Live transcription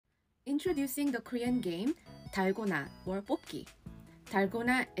Introducing the Korean game Dalgona or Ppobki.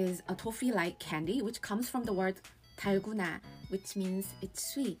 Dalgona is a toffee-like candy which comes from the word 달구나, which means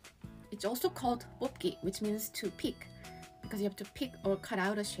it's sweet. It's also called Ppobki, which means to pick, because you have to pick or cut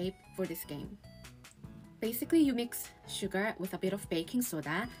out a shape for this game. Basically, you mix sugar with a bit of baking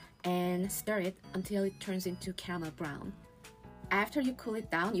soda and stir it until it turns into caramel brown. After you cool it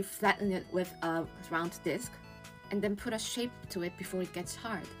down, you flatten it with a round disc and then put a shape to it before it gets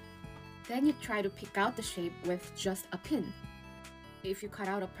hard. Then you try to pick out the shape with just a pin. If you cut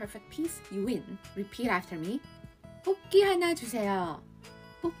out a perfect piece, you win. Repeat after me. 뽑기 하나 주세요.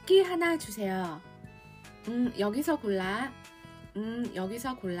 뽑기 하나 주세요. 여기서 골라.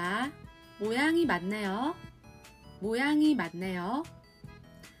 여기서 골라. 모양이 맞네요. 모양이 맞네요.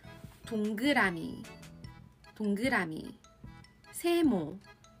 동그라미. 동그라미. 세모.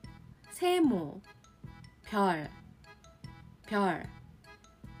 세모. 별. 별.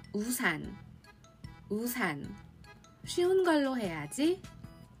 우산. 우산. 쉬운 걸로 해야지.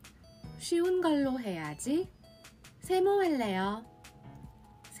 쉬운 걸로 해야지. 세모할래요.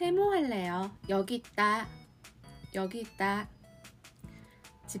 세모할래요. 여기 있다. 여기 있다.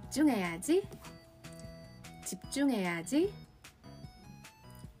 집중해야지. 집중해야지.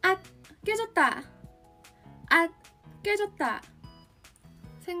 앗! 깨졌다. 앗! 깨졌다.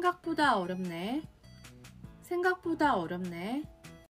 생각보다 어렵네. 생각보다 어렵네.